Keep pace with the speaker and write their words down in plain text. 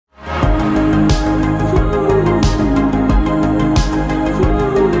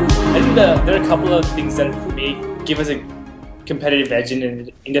there are a couple of things that may give us a competitive edge in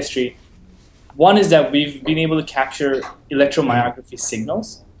the industry. One is that we've been able to capture electromyography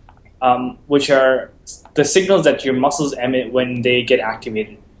signals, which are the signals that your muscles emit when they get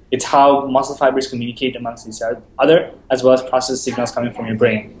activated. It's how muscle fibers communicate amongst each other, as well as process signals coming from your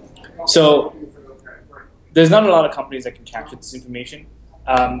brain. So there's not a lot of companies that can capture this information.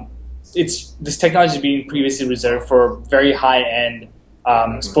 This technology is being previously reserved for very high-end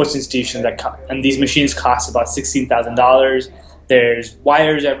sports institutions, and these machines cost about $16,000. There's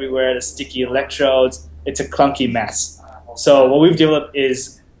wires everywhere, there's sticky electrodes. It's a clunky mess. So what we've developed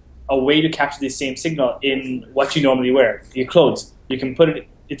is a way to capture the same signal in what you normally wear, your clothes. You can put it,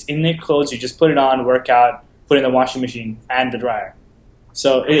 it's in your clothes, you just put it on, work out, put it in the washing machine and the dryer.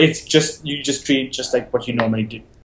 So it's just, you just treat it just like what you normally do.